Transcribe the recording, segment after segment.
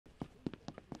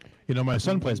You know, my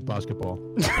son plays basketball.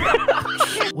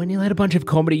 When you let a bunch of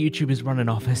comedy YouTubers run an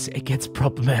office, it gets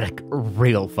problematic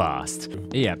real fast.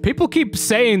 Yeah, people keep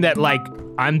saying that, like,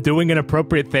 I'm doing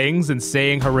inappropriate things and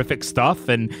saying horrific stuff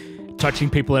and touching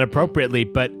people inappropriately,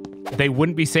 but they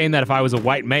wouldn't be saying that if I was a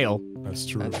white male. That's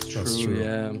true. That's true,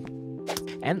 yeah.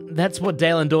 And that's what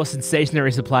Dale and Dawson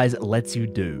Stationary Supplies lets you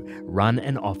do. Run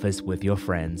an office with your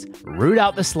friends, root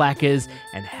out the slackers,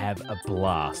 and have a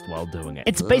blast while doing it.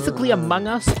 It's basically Among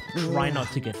Us, try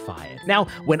not to get fired. Now,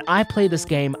 when I play this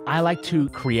game, I like to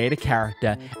create a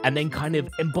character and then kind of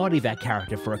embody that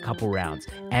character for a couple rounds.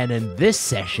 And in this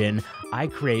session, I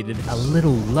created a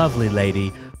little lovely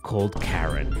lady called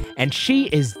Karen. And she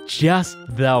is just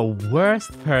the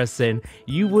worst person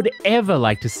you would ever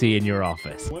like to see in your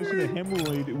office. It wasn't a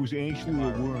hemorrhoid, it was actually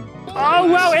a worm.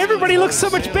 Oh, wow, everybody looks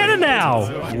so much better now.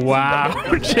 Wow,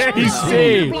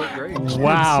 JC.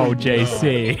 Wow,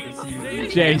 JC.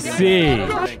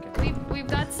 JC. We've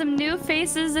got some new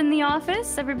faces in the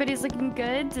office. Everybody's looking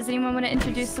good. Does anyone want to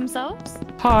introduce themselves?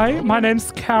 Hi, my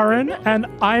name's Karen, and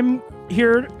I'm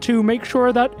here to make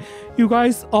sure that you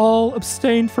guys all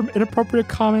abstain from inappropriate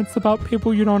comments about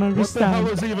people you don't understand.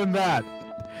 What the hell is even that?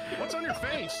 What's on your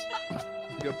face?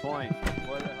 Good point.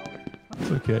 What the hell?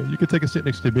 It's okay. You can take a seat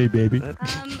next to me, baby.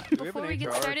 Before we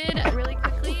get started, really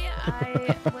quickly,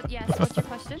 yes, what's your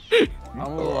question? I'm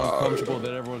a little uncomfortable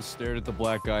that everyone stared at the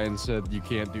black guy and said, you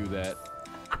can't do that.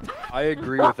 I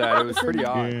agree with that. It was pretty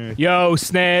odd. Yo,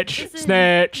 snitch,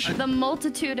 snitch. The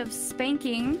multitude of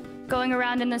spanking going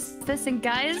around in this and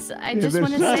guys, I just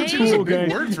want to say... Cool, okay?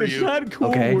 It's not cool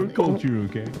word culture,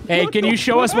 okay? Hey, can you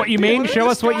show us what you mean? Show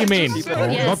us what you mean.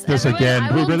 Yes, Not this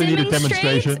again. We really need a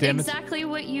demonstration. Exactly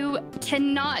what you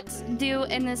cannot do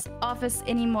in this office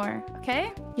anymore,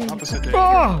 okay? Opposite day.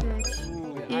 Oh,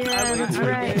 Yeah, that's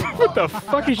right. what the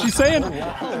fuck is she saying? Oh,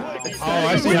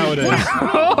 I see how it is.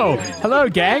 Oh, hello,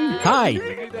 gang. Hi. So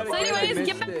anyways,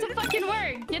 get back to fucking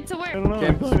work. Get to work. Out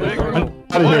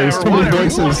of here. There's too many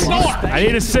voices. I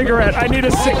need a cigarette. I need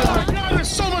a cigarette. God, there's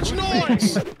so much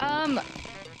noise!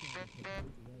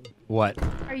 What?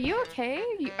 Are you okay?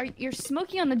 You're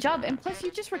smoking on the job, and plus you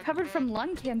just recovered from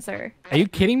lung cancer. Are you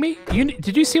kidding me?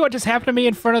 Did you see what just happened to me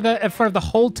in front of the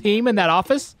whole team in that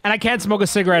office? And I can't smoke a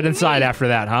cigarette inside after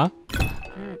that, huh?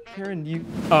 Karen, you...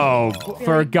 Oh,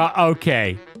 for God.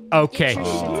 Okay. Okay.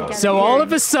 So all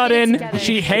of a sudden,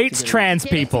 she hates trans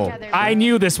people. I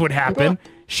knew this would happen.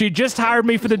 She just hired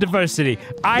me for the diversity.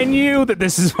 I knew that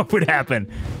this is what would happen.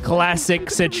 Classic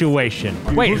situation.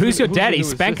 Wait, who's your daddy?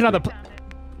 Spank another...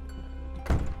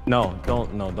 No,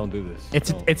 don't do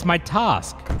this. It's my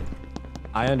task.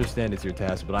 I understand it's your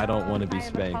task, but I don't want to be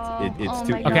spanked. It's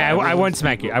too... Okay, I won't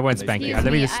spank you. I won't spank you. Let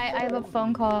me just... I have a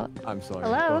phone call. I'm sorry.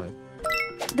 Hello?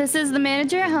 This is the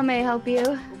manager. How may I help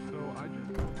you?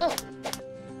 I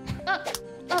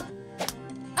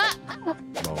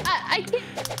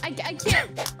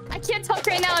can't talk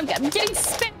right now. I'm getting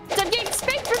spanked. I'm getting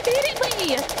spanked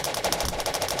repeatedly.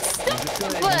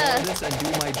 This and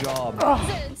do my job.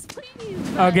 Please.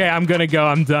 Okay, I'm gonna go.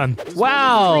 I'm done.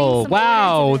 Wow,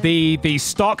 wow. The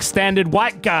stock standard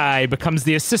white guy becomes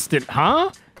the assistant, huh?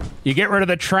 You get rid of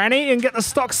the tranny and get the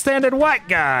stock standard white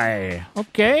guy.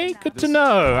 Okay, good to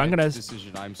know. I'm gonna...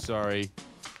 Decision. I'm sorry.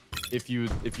 If you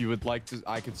would like to,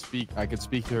 I could speak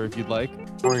to her if you'd like.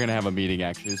 We're gonna have a meeting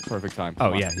actually. It's perfect time.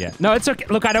 Oh yeah, yeah. No, it's okay.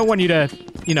 Look, I don't want you to,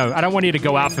 I don't want you to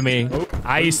go out for me.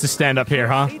 I used to stand up here,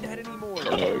 huh?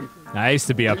 I used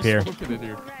to be up here.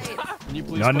 Can you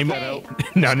please Not anymore.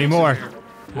 Not anymore.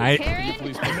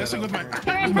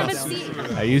 Karen, have a seat.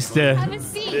 I used to. Have a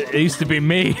seat. It used to be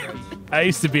me. I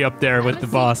used to be up there with the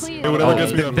boss.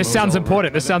 Please. This sounds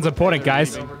important. This sounds important,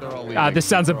 guys. This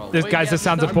sounds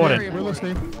important. We're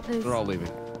listening. They're all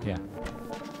leaving. Yeah.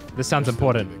 This sounds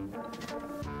important.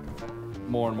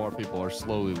 More and more people are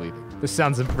slowly leaving. This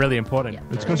sounds really important.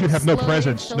 It's because you have no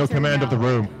presence, no command of the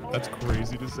room. That's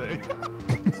crazy to say.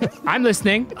 I'm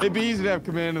listening. It'd be easy to have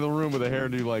command of the room with a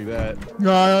hairdo like that.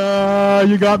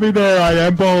 You got me there. I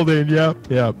am balding. Yep.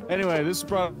 Anyway, this is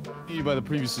brought to you by the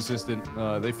previous assistant.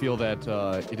 They feel that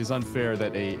it is unfair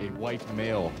that a white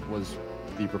male was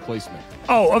the replacement.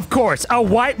 Oh, of course. A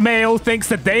white male thinks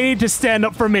that they need to stand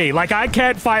up for me, like I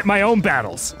can't fight my own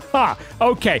battles. Ha,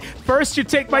 okay. First you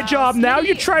take my job, now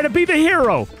you try to be the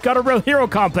hero. Got a real hero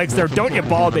complex there, don't you,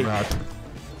 Baldy?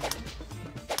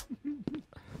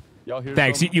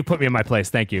 Thanks, you put me in my place.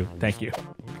 Thank you. Thank you.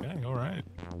 Okay, all right.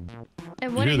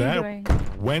 And what are you doing?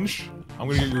 Wench, I'm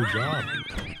gonna get you a job.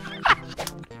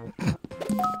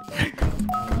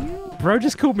 Bro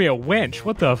just called me a wench.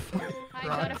 What the f...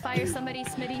 gotta fire somebody,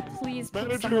 Smitty. Please put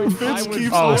Manager someone. Vince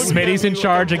keeps Oh, looking at Smitty's in me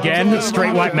charge like again.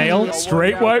 Straight white male.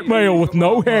 Straight white male with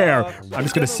no hair. I'm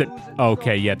just gonna sit.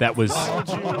 Okay, yeah, that was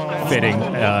fitting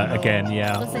again.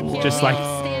 Yeah, Listen here, just man,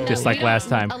 like stand just up. like We last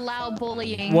don't time. Allow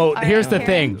bullying. Well, All right, here's the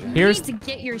Karen, thing. Here's- you need to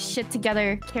get your shit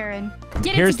together, Karen.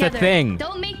 Get Here's it the together. thing.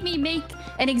 Don't make me make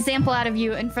an example out of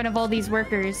you in front of all these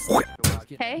workers.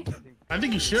 Okay? I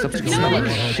think you should. You know what?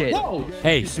 Shit.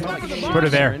 Hey, put her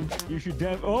there. You should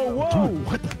dab. Oh, whoa! Dude,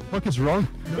 what the fuck is wrong?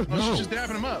 Let's just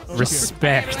dapping him up.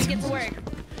 Respect. Everyone get to work.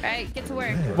 All right, get to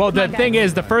work. Well, the Come on, thing guys.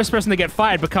 is, the first person to get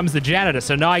fired becomes the janitor,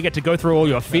 so now I get to go through all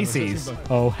your feces.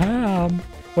 Oh, Ham.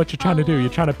 What you trying to do? You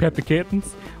trying to pet the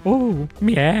kittens? Oh,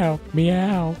 meow,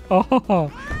 meow.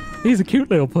 Oh, these are cute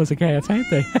little pussycats, ain't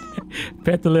they?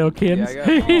 Pet the little kittens.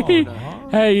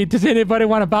 Hey, does anybody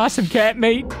want to buy some cat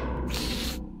meat?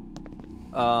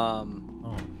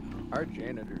 Our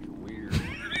janitor's weird.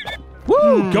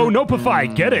 Woo! Go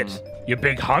Nopify, get it! You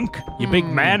big hunk, you big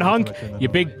man hunk, you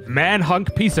big man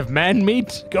hunk piece of man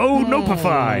meat. Go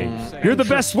Nopify! You're the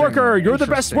best worker! You're the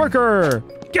best worker!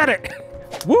 Get it!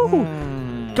 Woo!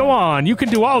 Go on, you can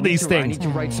do all these I things. need to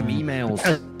write some emails.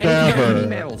 Ever.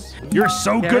 emails. You're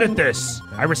so good at this.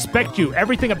 I respect you.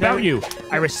 Everything about you.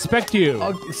 I respect you.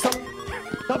 Oh, stop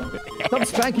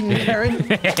spanking me, Karen.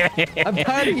 I'm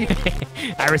tired of you.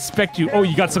 I respect you. Oh,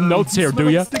 you got some notes here, do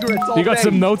you? Cigarettes all You got day.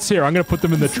 some notes here. I'm gonna put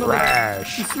them in the smell like-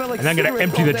 trash. you smell like And I'm gonna cigarettes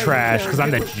empty all the day, trash because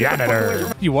I'm the Karen.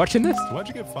 janitor. You watching this? Why'd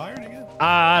you get fired again?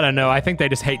 I don't know. I think they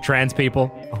just hate trans people.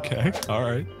 Okay, all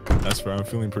right. That's fair. I'm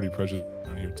feeling pretty prejudiced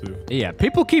around here too. Yeah,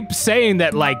 people keep saying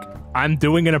that like I'm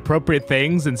doing inappropriate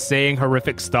things and saying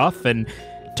horrific stuff and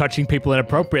touching people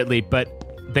inappropriately, but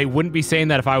they wouldn't be saying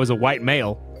that if I was a white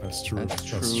male. That's true. That's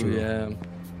true. Yeah,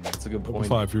 that's a good point.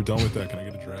 Fine, if you're done with that, can I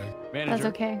get a drag? Manager. That's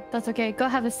okay. That's okay. Go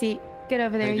have a seat. Get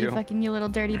over there, Thank you you. fucking you little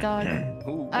dirty dog.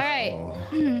 All right.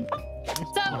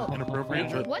 So,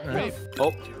 Inappropriate. what the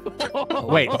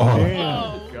Wait,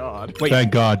 Oh, God. wait.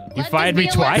 thank God. You Let fired this me be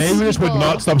a twice? lesson. They just would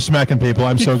not stop smacking people.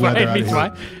 I'm so You glad they're fired out me of here.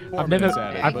 twice? I've never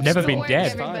Get to been work,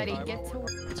 dead. Everybody, get to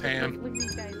work. Ham. Look at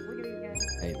these guys. Look at these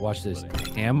guys. Hey, watch this.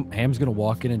 Ham's gonna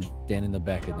walk in and stand in the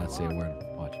back and not say a word.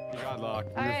 Watch. You got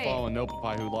locked. All You're right. following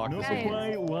Nopify who locked us in.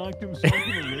 Guys, locked himself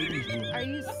in the ladies' room. are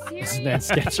you serious? Isn't that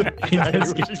sketchy? You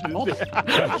fucking called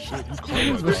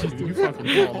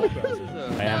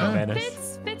that. I am a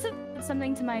menace. Fitz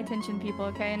something to my attention, people,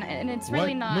 okay? And it's What?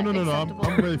 really not No, acceptable.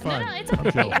 I'm really fine. No, it's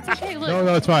okay. It's okay. Look,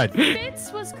 No, it's fine.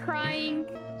 Fitz was crying,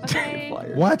 okay?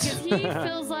 What? Because he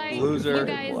feels like Loser. you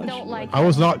guys don't like him. I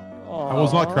was not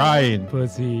crying.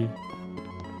 Pussy.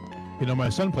 You know, my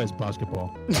son plays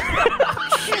basketball.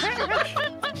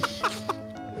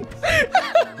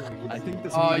 I think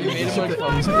this. Oh, you made him look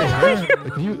You said they hurt?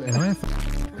 Like, am I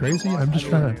crazy? I'm just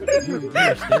trying to.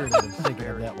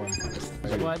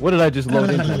 What did I just load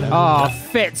into? Oh,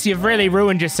 Fitz, you've really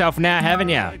ruined yourself now, haven't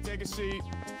you? Take a seat.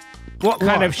 What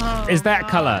kind of is that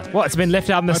color? What, it's been left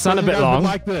out in the sun a bit long?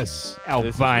 Like this.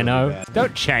 Albino.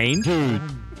 Don't change. Dude,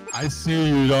 I see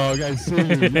you, dog. I see you.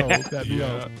 Yo, that me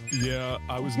up. Yeah,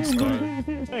 I was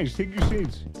inspired. Thanks. Take your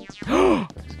seats.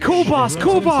 Cool boss,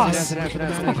 cool boss.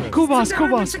 Cool boss, cool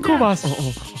boss, cool boss.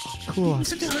 Cool boss.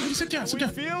 Sit down.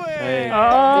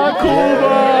 Oh, cool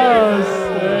boss.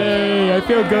 Hey, I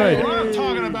feel good. What I'm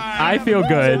talking about. I feel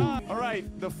good. All right.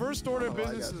 The first order of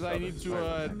business is I need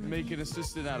to make an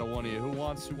assistant out of one of you. Who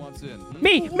wants in? Hmm?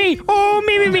 Me. Oh,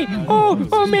 me. Oh,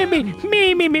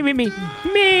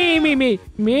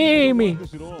 me.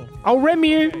 Oh,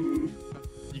 Remy.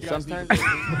 You guys need to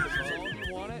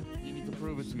you want it? You need to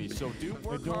prove it to me. So do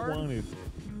work hard.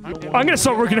 I'm gonna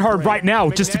start working hard right now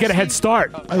just to get a head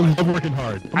start. I love working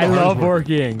hard. I love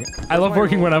working. I love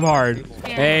working when I'm hard.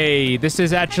 Hey, this is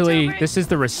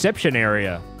the reception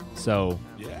area. So,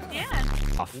 Yeah.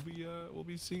 off. We'll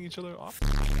be seeing each other off.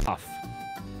 Off.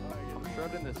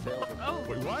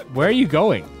 Wait, what? Where are you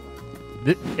going?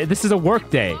 This is a work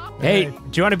day. Hey, do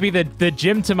you want to be the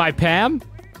Jim to my Pam?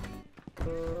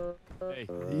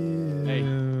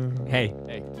 Hey.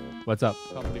 Hey, what's up?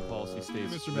 Company policy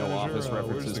states Mr. no Manager, office where's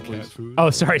references, the cat please. food? Oh,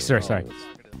 sorry.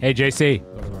 Hey, JC.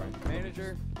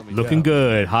 Manager, let me Looking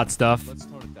good. Hot stuff. Let's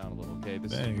tone it down a little, okay?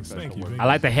 This Thanks, is thank you. professional I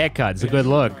like the haircut. It's a good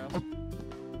look.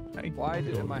 Why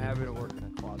am I having to work in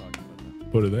a quad?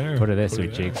 Put it there. Put it there,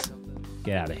 sweet cheeks.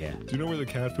 Get out of here. Do you know where the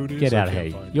cat food is? Get I out of can't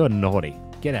here. find it. You're naughty.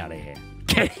 Get out of here.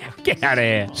 Get out of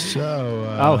here.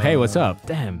 So. Oh, hey, what's up?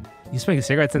 Damn. You smoking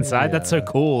cigarettes inside? That's so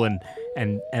cool and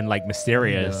like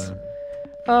mysterious.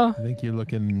 I think you're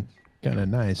looking kind of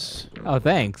nice. Oh,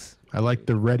 thanks. I like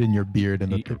the red in your beard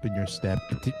and the pip in your step.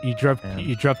 You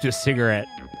dropped your cigarette.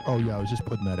 Oh yeah, I was just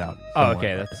putting that out. Oh,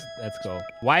 okay, that's cool.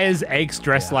 Why is Eggs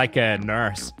dressed like a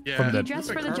nurse from the Dress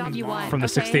for the job you want. from the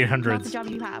okay? 1600s? Not the job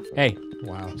you have. Hey,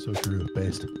 Wow, so true,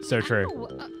 based. so true.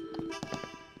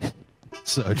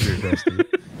 So true, Dusty.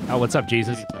 Oh, what's up,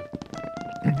 Jesus?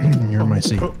 You're in my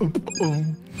seat.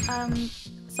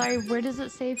 Sorry, where does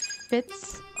it say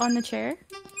fits on the chair?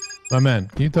 My man,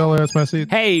 can you tell her that's my seat?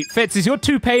 Hey, Fitz, is your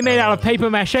toupee made out of paper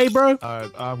mache, bro?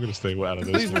 I'm gonna stay out of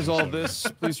this. Please resolve this.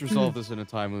 Please resolve this in a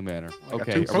timely manner.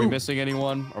 Okay. Are we missing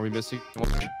anyone? Are we missing?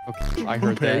 Okay. I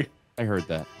heard that. I heard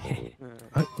that.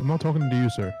 I'm not talking to you,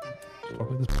 sir. I'm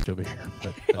talking to this bitch over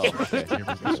here.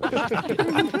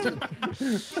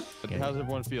 But, How's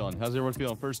everyone feeling? How's everyone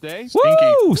feeling? First day?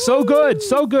 Woo! So good,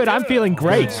 so good. I'm feeling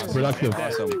great. productive.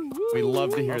 Awesome. We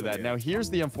love to hear that. Now, here's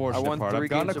the unfortunate part. I've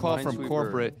gotten a call from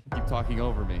corporate. Keep talking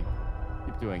over me.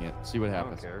 Keep doing it. See what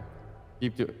happens.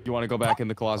 You want to go back in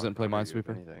the closet and play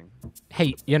Minesweeper?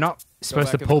 Hey, you're not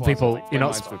supposed to back in the pull closet. people. Play You're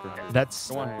not. Minesweeper. That's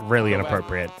Go on. really Go back.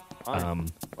 inappropriate.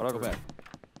 I'll go back.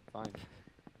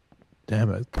 Damn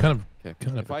it. Kind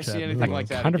of If I see Chad anything Miller. like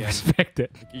that Kind of again, respect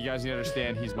it. you guys need to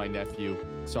understand he's my nephew.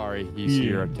 Sorry, he's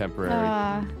here temporary.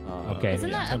 Okay.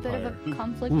 Isn't that a bit of a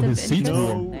conflict Ooh, of his seat's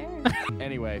interest moving. there?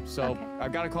 Anyway, so Okay. I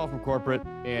got a call from corporate,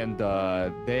 and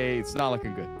it's not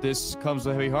looking good. This comes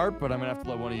with a heavy heart, but I'm gonna have to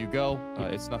let one of you go.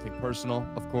 It's nothing personal,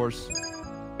 of course.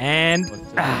 And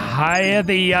hire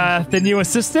the new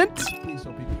assistant.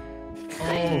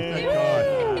 thank God.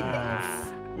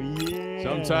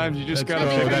 Sometimes you just That's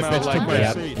gotta good. pick them That's out like too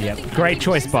that. bad. Yep. Great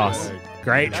choice, boss.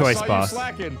 Great choice, boss.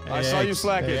 I saw you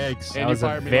slacking. Eggs. That was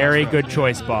a very good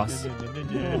choice, boss.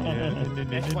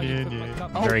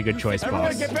 Very good choice, Everyone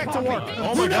boss. get back to work.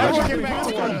 Oh my God. Everyone get back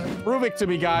to work. Prove it to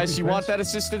me, guys. You want that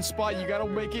assistant spot? You gotta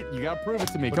make it. You gotta prove it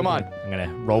to me. Come on. I'm gonna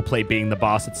roleplay being the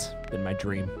boss. It's been my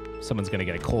dream. Someone's gonna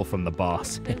get a call from the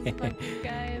boss. Fuck this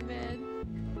guy, man.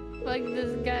 Fuck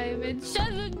this guy, man.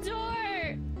 Shut the door!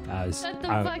 Shut the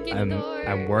fucking door.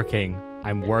 I'm working.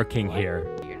 I'm working here.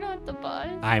 You're not the boss.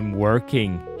 I'm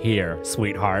working here,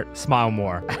 sweetheart. Smile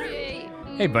more. Hey,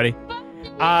 Hey, buddy.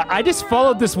 I just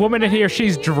followed this woman in here.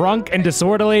 She's drunk and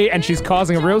disorderly, and she's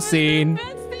causing a real scene. Best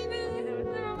thing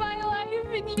in my life,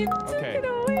 and you took Okay. it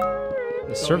away.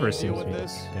 The So server you seems deal to with be.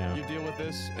 this. Yeah. You deal with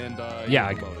this, and Yeah,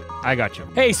 you promote it. I got you.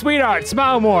 Hey, sweetheart,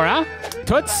 smile more, huh?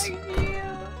 Toots?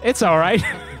 It's all right.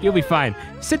 You'll be fine.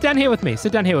 Sit down here with me.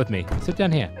 Sit down here with me. Sit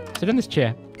down here. Sit in this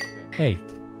chair. Hey,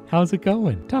 how's it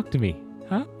going? Talk to me,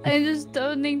 huh? I just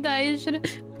don't think that I should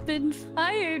have been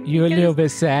fired. You a little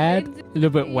because bit sad? I- A little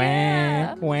bit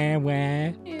Yeah.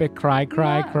 wah. Bit cry.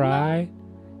 Not-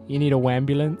 You need a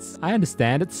wambulance? I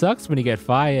understand. It sucks when you get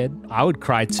fired. I would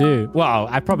cry too. Well,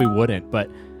 I probably wouldn't, but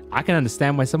I can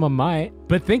understand why someone might.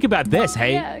 But think about this,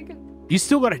 hey. Yeah, You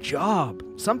still got a job.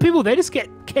 Some people, they just get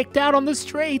kicked out on the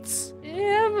streets.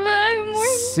 yeah, but I'm working.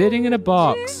 Sitting in a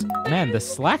box. Man, the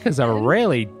slackers are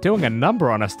really doing a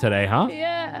number on us today, huh?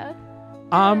 Yeah.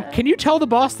 Can you tell the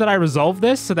boss that I resolved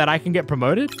this so that I can get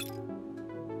promoted?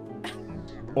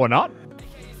 Or not?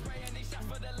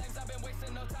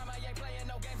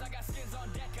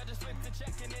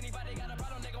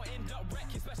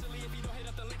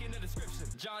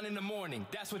 John in the morning,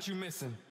 that's what you missing.